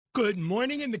Good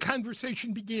morning, and the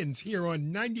conversation begins here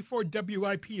on 94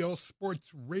 WIPL Sports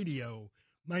Radio.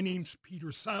 My name's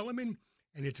Peter Solomon,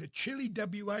 and it's a chilly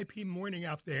WIP morning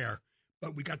out there,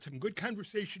 but we got some good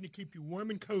conversation to keep you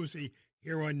warm and cozy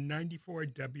here on 94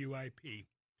 WIP.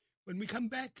 When we come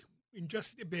back in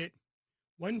just a bit,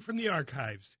 one from the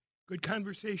archives. Good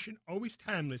conversation, always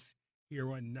timeless, here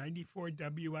on 94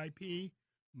 WIP.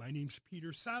 My name's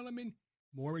Peter Solomon.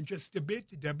 More in just a bit,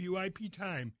 the WIP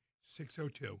time.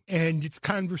 6:02. And it's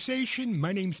conversation.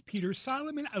 My name's Peter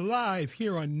Solomon, alive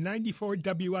here on 94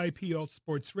 WIPL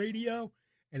Sports Radio.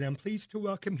 And I'm pleased to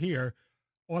welcome here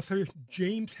author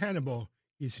James Hannibal,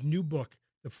 his new book,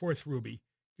 The Fourth Ruby.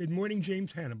 Good morning,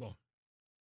 James Hannibal.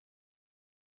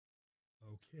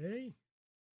 Okay.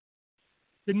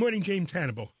 Good morning, James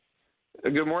Hannibal.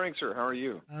 Good morning, sir. How are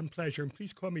you? Pleasure. And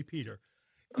please call me Peter.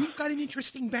 You've got an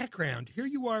interesting background. Here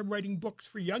you are writing books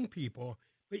for young people,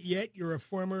 but yet you're a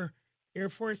former Air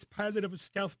Force pilot of a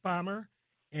stealth bomber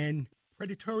and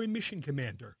predatory mission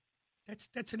commander.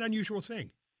 That's an unusual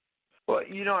thing. Well,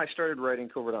 I started writing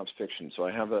covert ops fiction, so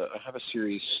I have a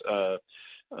series, the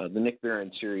Nick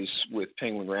Barron series with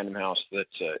Penguin Random House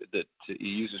that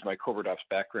uses my covert ops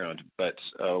background. But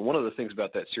one of the things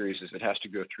about that series is it has to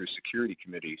go through security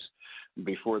committees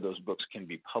before those books can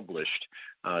be published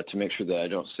to make sure that I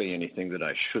don't say anything that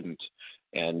I shouldn't.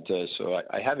 And so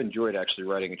I have enjoyed actually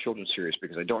writing a children's series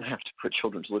because I don't have to put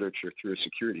children's literature through a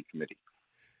security committee.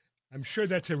 I'm sure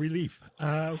that's a relief.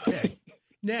 Okay.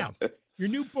 Now, your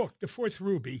new book, The Fourth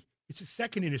Ruby, it's the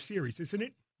second in a series, isn't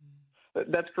it?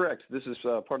 That's correct. This is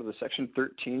part of the Section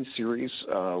 13 series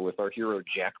with our hero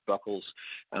Jack Buckles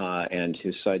and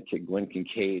his sidekick Gwen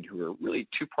Kincaid, who are really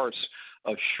two parts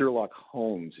of Sherlock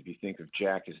Holmes, if you think of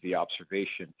Jack as the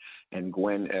observation and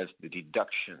Gwen as the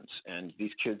deductions. And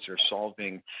these kids are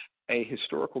solving a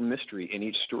historical mystery in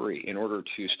each story in order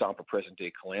to stop a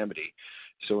present-day calamity.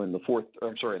 So in the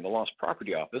Lost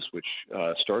Property Office, which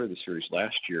started the series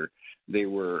last year, they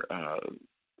were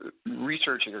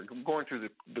researching or going through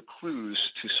the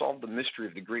clues to solve the mystery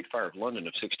of the Great Fire of London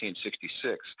of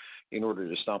 1666 in order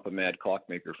to stop a mad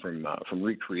clockmaker from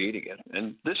recreating it.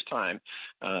 And this time,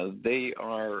 they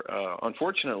are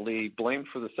unfortunately blamed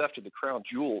for the theft of the crown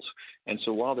jewels. And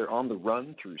so while they're on the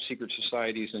run through secret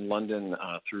societies in London,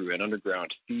 through an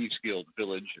underground thieves guild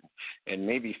village, and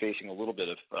maybe facing a little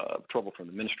bit of trouble from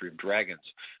the Ministry of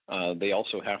Dragons, they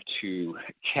also have to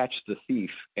catch the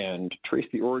thief and trace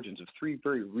the origins of three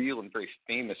very real and very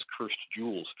famous cursed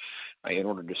jewels in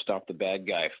order to stop the bad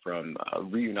guy from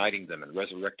reuniting them and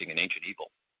resurrecting an ancient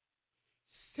evil.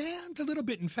 Sounds a little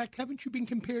bit. In fact, haven't you been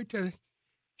compared to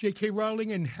J.K.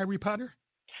 Rowling and Harry Potter?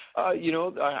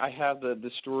 I have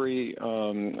the story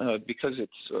because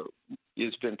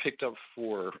it's been picked up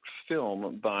for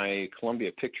film by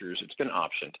Columbia Pictures. It's been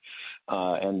optioned.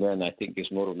 And then I think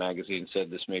Gizmodo magazine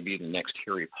said this may be the next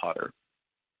Harry Potter.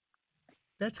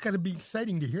 That's got to be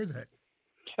exciting to hear that.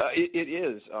 It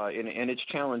is, and it's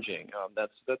challenging.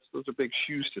 Those are big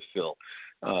shoes to fill,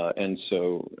 and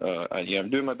so I'm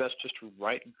doing my best just to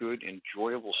write good,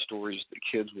 enjoyable stories that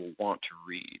kids will want to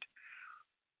read.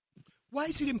 Why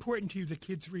is it important to you that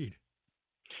kids read?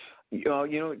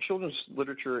 Children's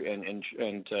literature and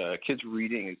kids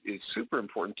reading is super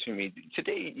important to me.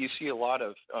 Today, you see a lot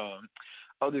of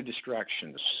other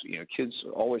distractions. Kids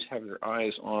always have their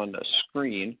eyes on a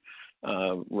screen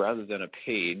rather than a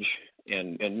page.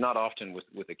 And not often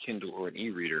with a Kindle or an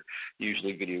e-reader,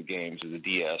 usually video games or the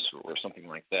DS or something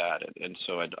like that. And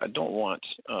so I don't want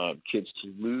kids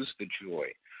to lose the joy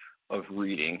of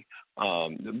reading.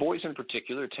 The boys in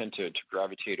particular tend to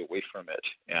gravitate away from it.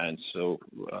 And so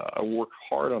I work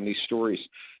hard on these stories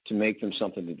to make them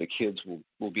something that the kids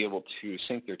will be able to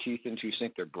sink their teeth into,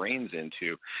 sink their brains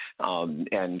into,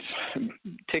 and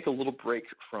take a little break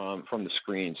from the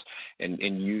screens and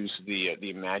use the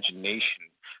imagination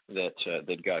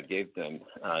that God gave them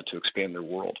to expand their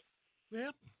world.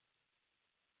 Well,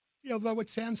 though it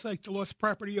sounds like the Lost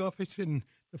Property Office and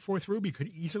the Fourth Ruby could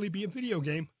easily be a video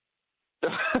game.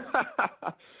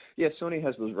 Yeah, Sony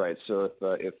has those rights. So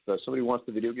if somebody wants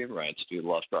the video game rights to the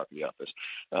Lost Property Office,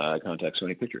 contact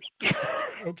Sony Pictures.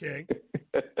 Okay.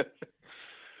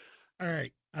 All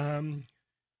right.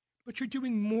 But you're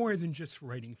doing more than just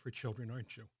writing for children,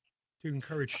 aren't you? To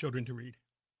encourage children to read.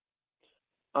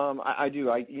 I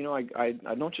do. I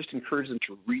don't just encourage them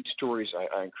to read stories.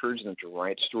 I encourage them to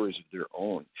write stories of their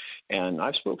own. And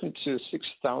I've spoken to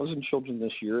 6,000 children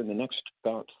this year. In the next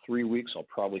about 3 weeks, I'll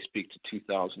probably speak to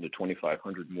 2,000 to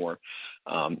 2,500 more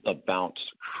about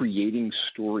creating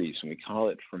stories. And we call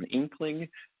it from inkling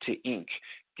to ink,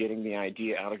 getting the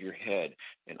idea out of your head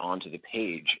and onto the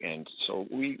page. And so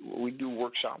we do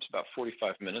workshops about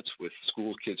 45 minutes with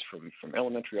school kids from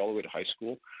elementary all the way to high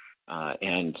school.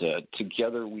 And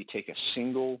together we take a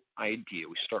single idea.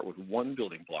 We start with one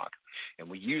building block, and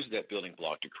we use that building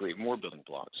block to create more building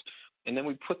blocks. And then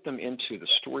we put them into the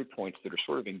story points that are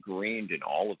sort of ingrained in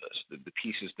all of us, the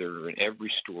pieces that are in every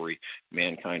story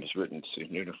mankind has written. So,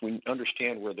 if we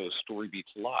understand where those story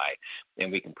beats lie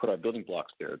and we can put our building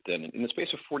blocks there, then in the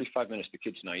space of 45 minutes, the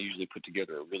kids and I usually put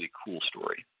together a really cool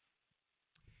story.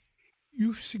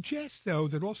 You suggest, though,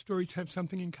 that all stories have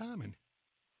something in common.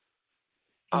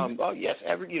 Oh yes,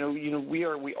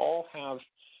 we all have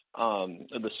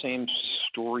the same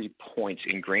story points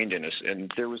ingrained in us.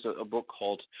 And there was a book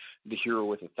called The Hero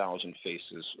with 1,000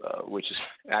 Faces, which is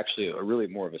actually really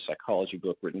more of a psychology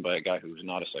book written by a guy who was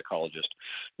not a psychologist.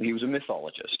 He was a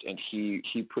mythologist, and he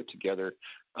put together,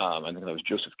 I think that was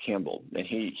Joseph Campbell, and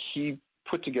he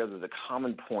put together the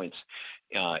common points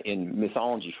in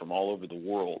mythology from all over the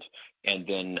world, and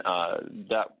then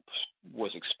that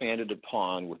was expanded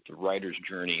upon with the writer's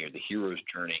journey or the hero's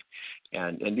journey.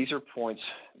 And these are points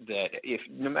that, if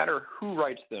no matter who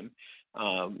writes them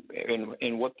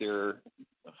and what their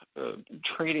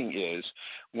training is,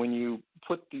 when you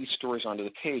put these stories onto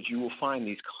the page, you will find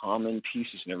these common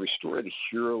pieces in every story. The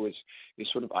hero is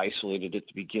sort of isolated at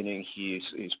the beginning.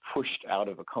 He's pushed out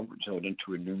of a comfort zone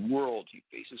into a new world. He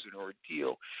faces an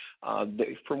ordeal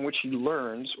from which he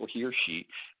learns, or he or she,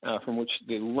 from which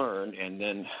they learn and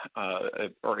then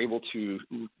are able to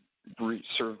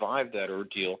survive that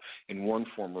ordeal in one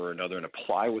form or another and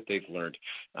apply what they've learned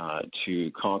to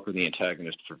conquer the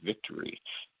antagonist for victory.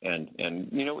 And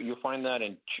you'll find that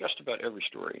in just about every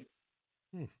story.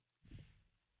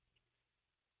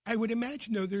 I would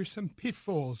imagine, though, there's some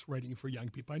pitfalls writing for young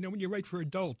people. I know when you write for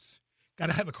adults, got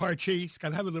to have a car chase, got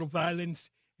to have a little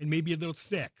violence, and maybe a little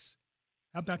sex.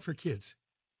 How about for kids?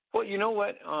 Well, you know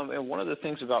what? And one of the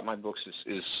things about my books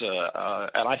is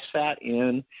and I sat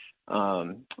in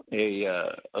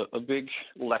a big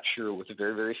lecture with a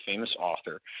very, very famous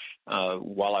author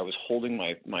while I was holding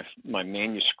my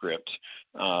manuscript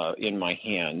in my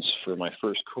hands for my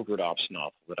first covert ops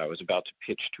novel that I was about to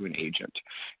pitch to an agent,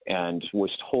 and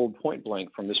was told point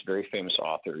blank from this very famous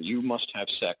author, you must have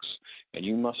sex and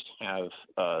you must have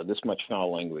this much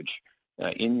foul language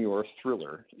in your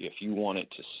thriller if you want it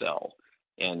to sell.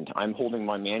 And I'm holding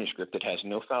my manuscript that has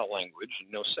no foul language,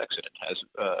 no sex in it.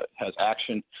 It has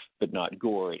action but not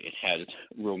gore. It has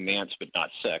romance but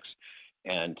not sex.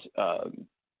 And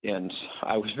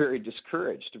I was very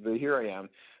discouraged. But here I am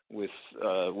with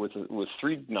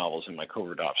 3 novels in my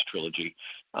Covert Ops trilogy,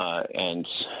 and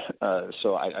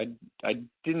so I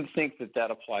didn't think that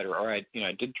applied, or I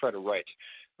did try to write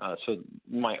so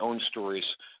my own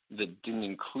stories that didn't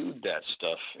include that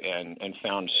stuff, and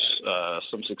found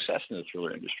some success in the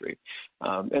thriller industry.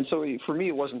 And so for me,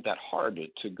 it wasn't that hard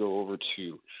to go over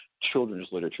to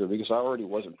children's literature because I already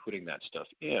wasn't putting that stuff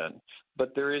in.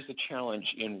 But there is a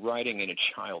challenge in writing in a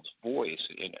child's voice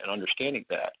and understanding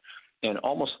that. And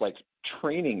almost like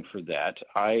training for that,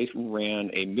 I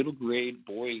ran a middle grade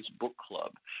boys book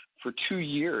club for 2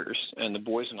 years, and the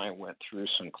boys and I went through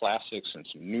some classics and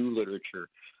some new literature.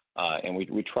 And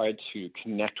we tried to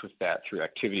connect with that through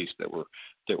activities that were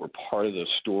part of those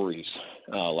stories.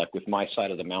 Like with My Side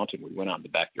of the Mountain, we went out in the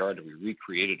backyard and we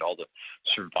recreated all the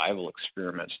survival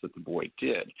experiments that the boy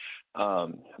did.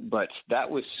 But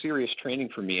that was serious training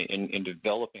for me in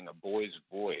developing a boy's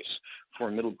voice for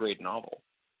a middle grade novel.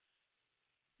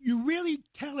 You really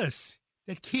tell us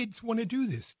that kids want to do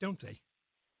this, don't they?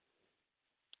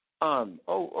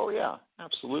 Oh yeah,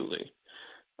 absolutely.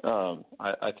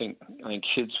 I think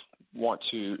kids want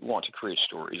to create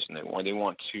stories, and they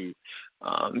want to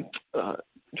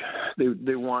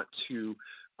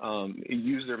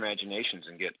use their imaginations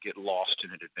and get lost in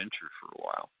an adventure for a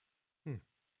while.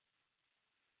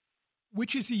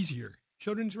 Which is easier,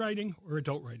 children's writing or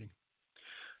adult writing?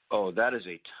 Oh, that is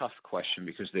a tough question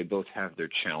because they both have their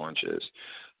challenges,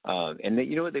 and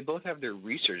they both have their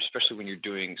research, especially when you're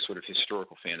doing sort of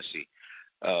historical fantasy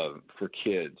for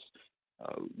kids.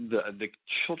 The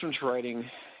children's writing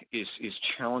is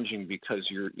challenging because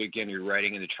you're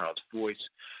writing in the child's voice,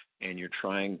 and you're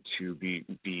trying to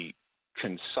be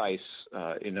concise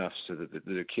enough so that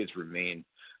the kids remain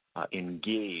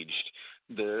engaged.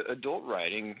 The adult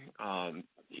writing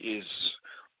is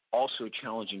also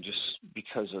challenging just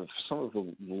because of some of the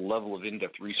level of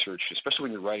in-depth research, especially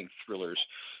when you're writing thrillers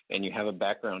and you have a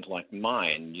background like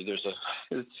mine. There's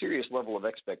a serious level of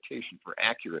expectation for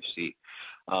accuracy,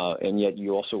 and yet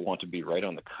you also want to be right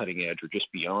on the cutting edge or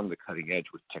just beyond the cutting edge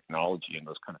with technology and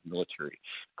those kind of military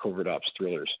covert ops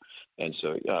thrillers. And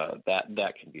so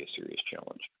that can be a serious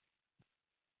challenge.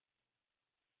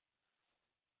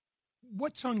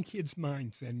 What's on kids'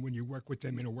 minds then when you work with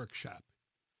them in a workshop?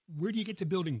 Where do you get the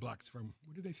building blocks from?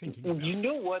 What are they thinking about? You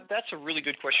know what? That's a really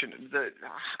good question.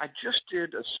 I just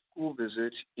did a school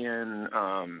visit in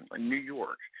New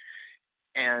York,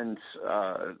 and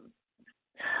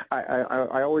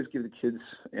I always give the kids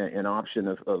an option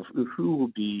of who will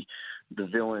be the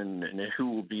villain and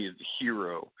who will be the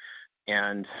hero.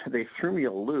 And they threw me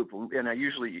a loop, and I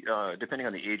usually, depending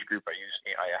on the age group,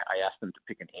 I ask them to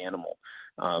pick an animal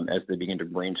as they begin to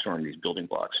brainstorm these building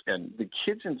blocks. And the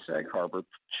kids in Sag Harbor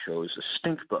chose a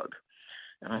stink bug.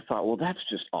 And I thought, well, that's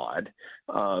just odd.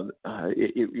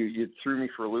 It threw me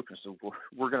for a loop, and so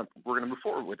we're gonna move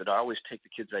forward with it. I always take the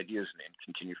kids' ideas and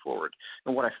continue forward.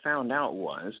 And what I found out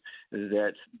was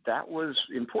that was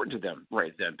important to them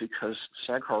right then, because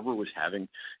Sag Harbor was having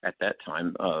at that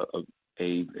time a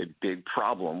big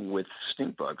problem with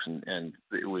stink bugs, and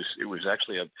it was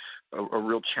actually a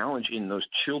real challenge in those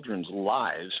children's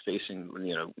lives, facing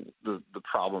the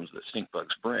problems that stink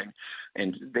bugs bring,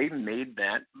 and they made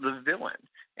that the villain.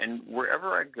 And wherever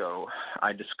I go,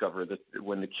 I discover that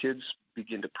when the kids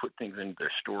begin to put things into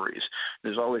their stories,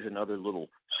 there's always another little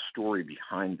story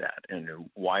behind that. And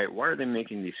why are they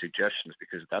making these suggestions?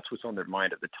 Because that's what's on their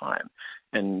mind at the time.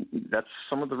 And that's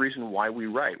some of the reason why we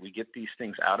write. We get these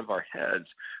things out of our heads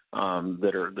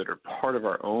that are part of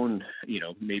our own,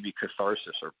 maybe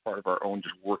catharsis, or part of our own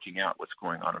just working out what's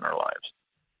going on in our lives.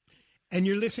 And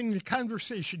you're listening to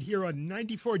Conversation here on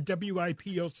 94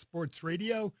 WIPL Sports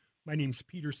Radio. My name's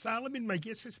Peter Solomon. My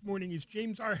guest this morning is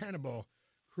James R. Hannibal,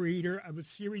 creator of a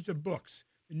series of books.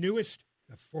 The newest,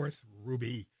 The Fourth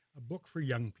Ruby, a book for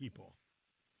young people.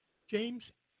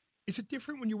 James, is it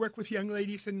different when you work with young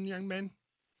ladies than young men?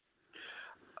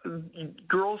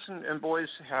 Girls and boys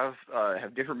have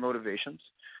different motivations.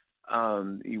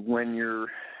 When you're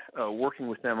working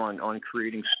with them on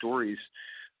creating stories,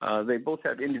 they both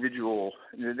have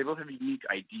unique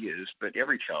ideas, but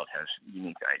every child has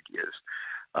unique ideas.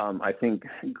 I think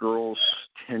girls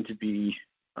tend to be,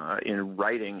 in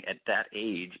writing at that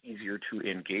age, easier to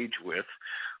engage with.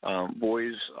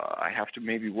 Boys, I have to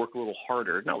maybe work a little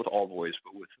harder, not with all boys,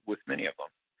 but with many of them.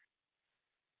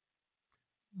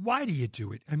 Why do you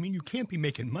do it? I mean, you can't be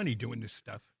making money doing this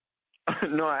stuff.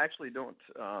 No, I actually don't.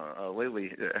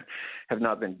 Lately, have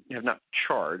not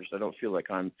charged. I don't feel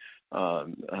like I'm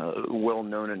well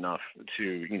known enough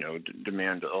to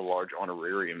demand a large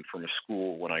honorarium from a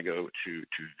school when I go to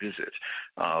visit.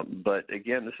 But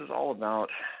again, this is all about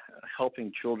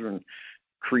helping children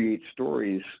create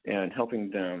stories and helping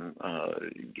them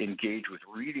engage with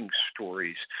reading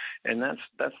stories, and that's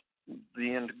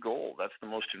the end goal. That's the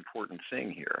most important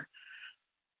thing here.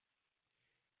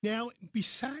 Now,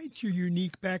 besides your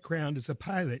unique background as a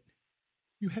pilot,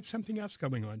 you have something else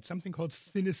going on, something called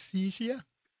synesthesia?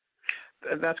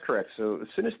 That's correct. So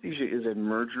synesthesia is a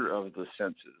merger of the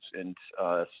senses, and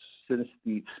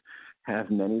synesthetes have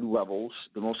many levels.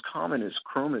 The most common is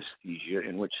chromesthesia,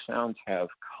 in which sounds have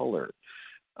color.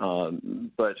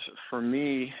 But for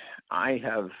me, I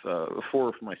have four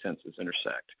of my senses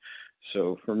intersect.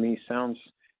 So for me, sounds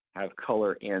have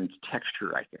color and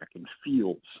texture. I can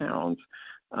feel sounds.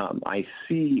 I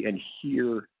see and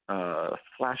hear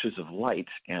flashes of light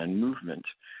and movement,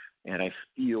 and I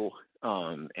feel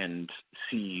and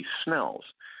see smells.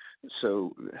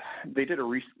 So they did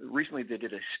recently they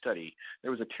did a study.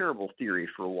 There was a terrible theory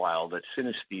for a while that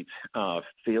synesthetes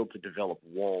failed to develop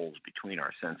walls between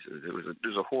our senses. It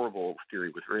was a horrible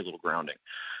theory with very little grounding.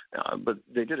 But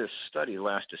they did a study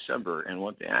last December, and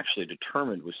what they actually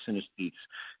determined was synesthetes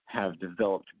have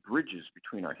developed bridges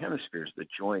between our hemispheres that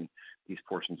join these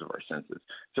portions of our senses.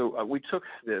 So we took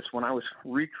this when I was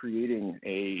recreating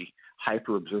a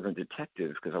hyper-observant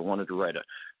detective, because I wanted to write a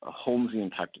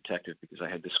Holmesian-type detective, because I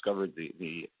had discovered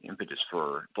the impetus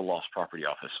for the Lost Property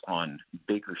Office on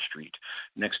Baker Street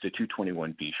next to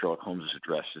 221B. Sherlock Holmes'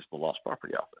 address is the Lost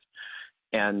Property Office.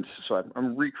 And so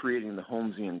I'm recreating the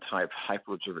Holmesian-type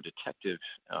hyper-observant detective,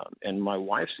 and my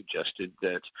wife suggested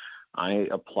that I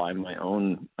apply my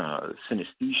own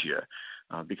synesthesia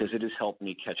because it has helped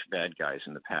me catch bad guys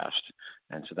in the past.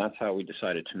 And so that's how we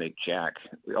decided to make Jack,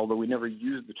 although we never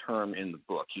used the term in the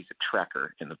book. He's a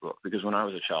tracker in the book, because when I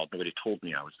was a child, nobody told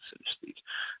me I was a synesthete.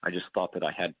 I just thought that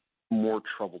I had more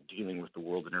trouble dealing with the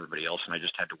world than everybody else, and I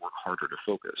just had to work harder to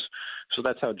focus. So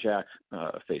that's how Jack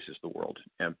faces the world.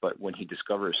 But when he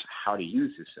discovers how to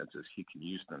use his senses, he can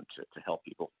use them to help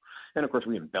people. And, of course,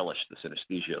 we embellish the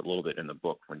synesthesia a little bit in the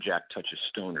book. When Jack touches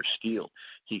stone or steel,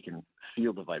 he can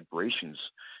feel the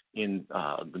vibrations in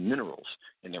the minerals,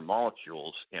 in their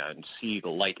molecules, and see the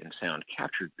light and sound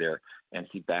captured there, and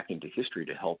see back into history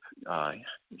to help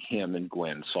him and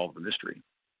Gwen solve the mystery.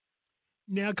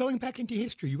 Now, going back into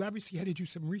history, you obviously had to do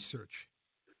some research.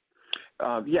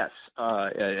 Yes,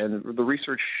 and the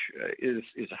research is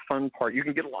a fun part. You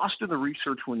can get lost in the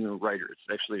research when you're a writer.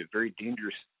 It's actually a very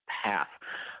dangerous path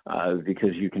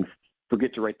because you can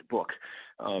forget to write the book.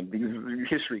 Because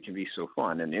history can be so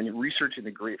fun. And in researching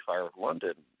the Great Fire of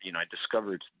London, I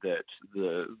discovered that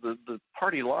the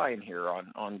party line here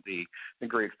on the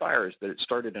Great Fire is that it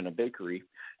started in a bakery,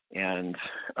 and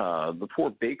the poor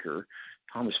baker,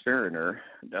 Thomas Fariner,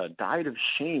 died of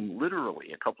shame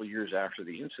literally a couple of years after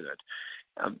the incident.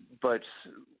 But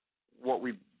what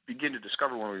we begin to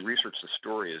discover when we research the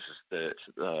story is that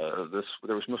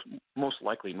there was most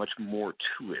likely much more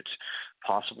to it,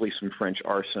 possibly some French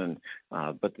arson,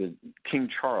 but the King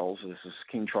Charles, this is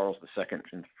King Charles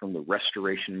II from the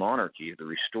Restoration monarchy, the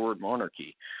restored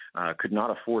monarchy, could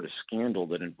not afford a scandal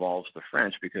that involves the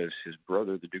French because his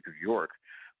brother, the Duke of York,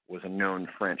 was a known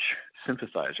French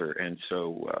sympathizer, and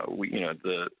so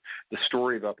the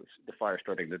story about the fire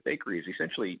starting the bakery is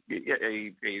essentially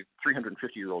a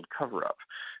 350-year-old cover-up,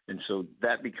 and so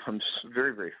that becomes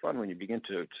very, very fun when you begin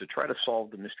to try to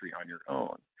solve the mystery on your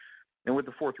own. And with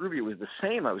the fourth ruby, it was the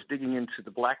same. I was digging into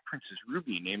the Black Prince's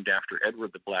ruby, named after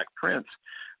Edward the Black Prince,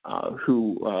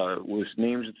 who was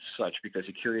named as such because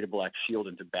he carried a black shield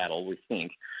into battle, we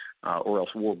think, or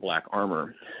else wore black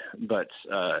armor. But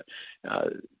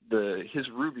his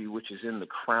ruby, which is in the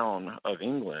crown of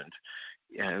England,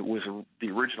 was the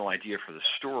original idea for the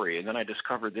story. And then I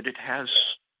discovered that it has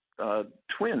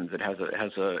twins.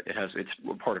 It's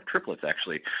part of triplets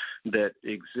actually that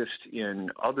exist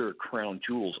in other crown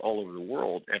jewels all over the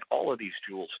world, and all of these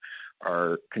jewels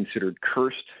are considered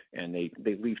cursed, and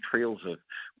they leave trails of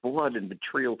blood and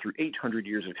betrayal through 800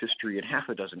 years of history and half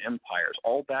a dozen empires,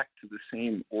 all back to the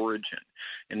same origin.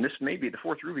 And this may be, the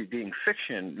fourth ruby being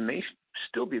fiction, may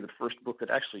still be the first book that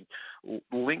actually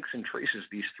links and traces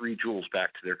these three jewels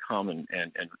back to their common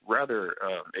and rather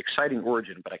exciting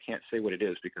origin, but I can't say what it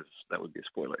is because that would be a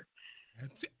spoiler.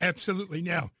 Absolutely.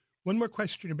 Now, one more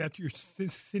question about your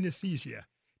synesthesia.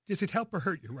 Does it help or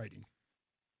hurt your writing?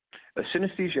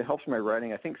 Synesthesia helps my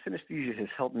writing. I think synesthesia has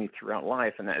helped me throughout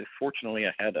life, and fortunately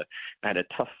I had a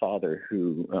tough father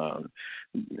who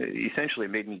essentially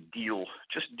made me deal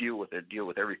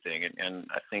with everything, and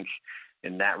I think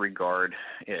in that regard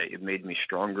it made me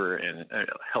stronger and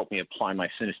helped me apply my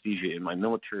synesthesia in my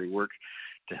military work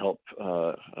to help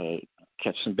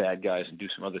catch some bad guys and do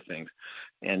some other things.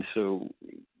 And so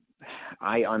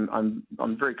I'm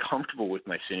very comfortable with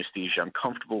my synesthesia. I'm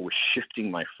comfortable with shifting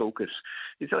my focus.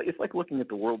 It's like looking at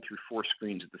the world through four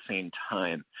screens at the same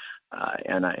time,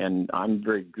 and I'm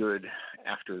very good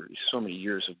after so many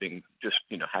years of being just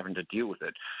having to deal with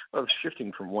it, of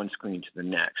shifting from one screen to the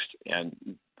next.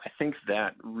 And I think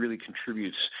that really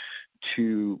contributes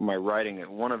to my writing. And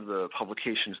one of the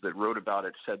publications that wrote about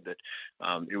it said that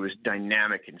it was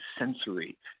dynamic and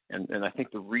sensory. And I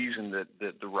think the reason that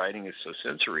the writing is so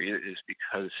sensory is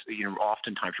because,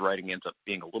 oftentimes writing ends up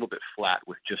being a little bit flat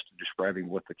with just describing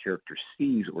what the character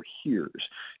sees or hears,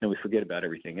 and we forget about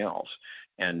everything else.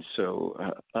 And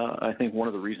so I think one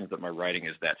of the reasons that my writing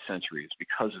is that sensory is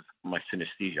because of my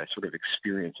synesthesia. I sort of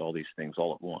experience all these things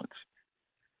all at once.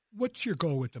 What's your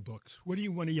goal with the books? What do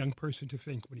you want a young person to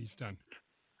think when he's done?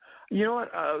 You know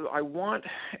what, I want,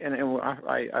 and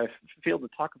I failed to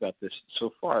talk about this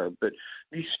so far, but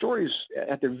these stories,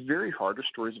 at their very heart, are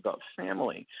stories about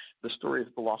family. The story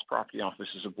of the Lost Property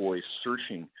Office is a boy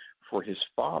searching for his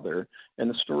father, and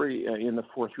the story in The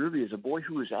Fourth Ruby is a boy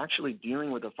who is actually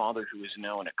dealing with a father who is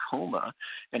now in a coma,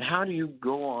 and how do you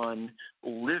go on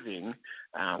living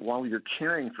while you're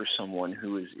caring for someone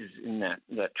who is in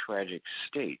that tragic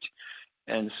state.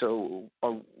 And so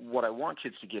what I want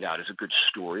kids to get out is a good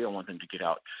story. I want them to get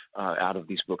out of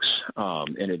these books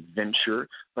an adventure,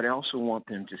 but I also want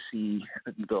them to see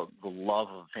the love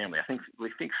of family. I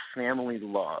think family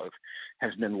love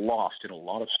has been lost in a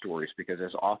lot of stories because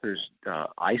as authors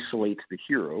isolate the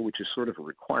hero, which is sort of a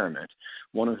requirement,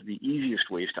 one of the easiest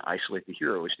ways to isolate the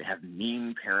hero is to have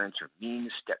mean parents or mean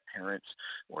step-parents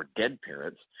or dead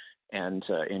parents. And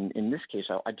in this case,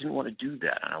 I didn't want to do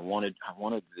that, and I wanted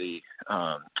the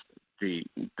the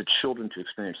children to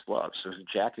experience love. So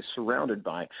Jack is surrounded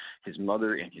by his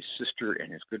mother and his sister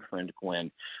and his good friend Gwen,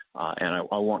 and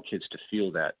I want kids to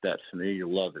feel that familiar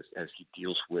love as he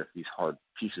deals with these hard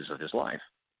pieces of his life.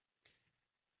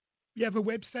 You have a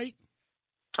website?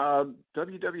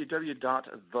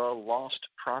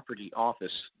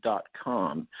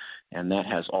 www.thelostpropertyoffice.com, and that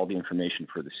has all the information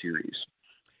for the series.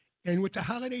 And with the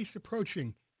holidays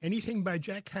approaching, anything by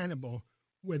James Hannibal,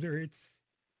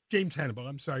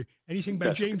 anything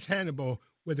by James Hannibal,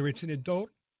 whether it's an adult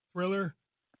thriller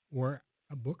or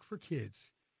a book for kids,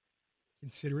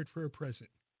 consider it for a present.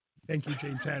 Thank you,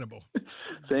 James Hannibal.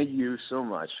 Thank you so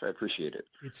much. I appreciate it.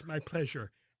 It's my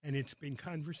pleasure. And it's been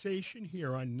Conversation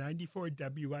here on 94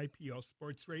 WIPL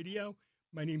Sports Radio.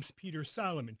 My name's Peter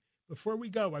Solomon. Before we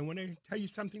go, I want to tell you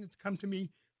something that's come to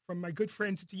me from my good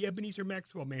friends at the Ebenezer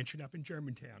Maxwell Mansion up in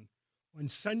Germantown. On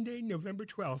Sunday, November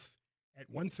 12th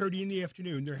at 1:30 in the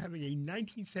afternoon, they're having a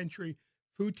 19th century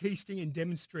food tasting and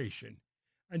demonstration.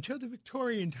 Until the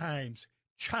Victorian times,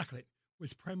 chocolate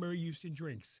was primarily used in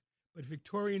drinks, but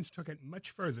Victorians took it much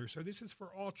further. So this is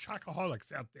for all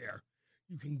chocoholics out there.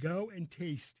 You can go and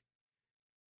taste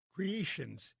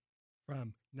creations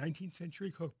from 19th century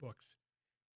cookbooks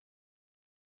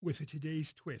with a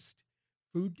today's twist.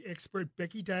 Food expert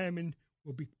Becky Diamond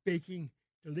will be baking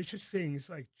delicious things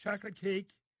like chocolate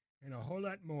cake and a whole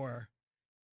lot more.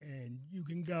 And you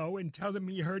can go and tell them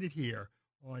you heard it here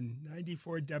on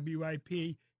 94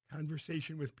 WIP,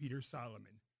 Conversation with Peter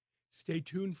Solomon. Stay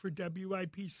tuned for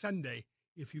WIP Sunday.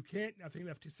 If you can't, nothing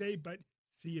left to say, but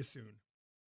see you soon.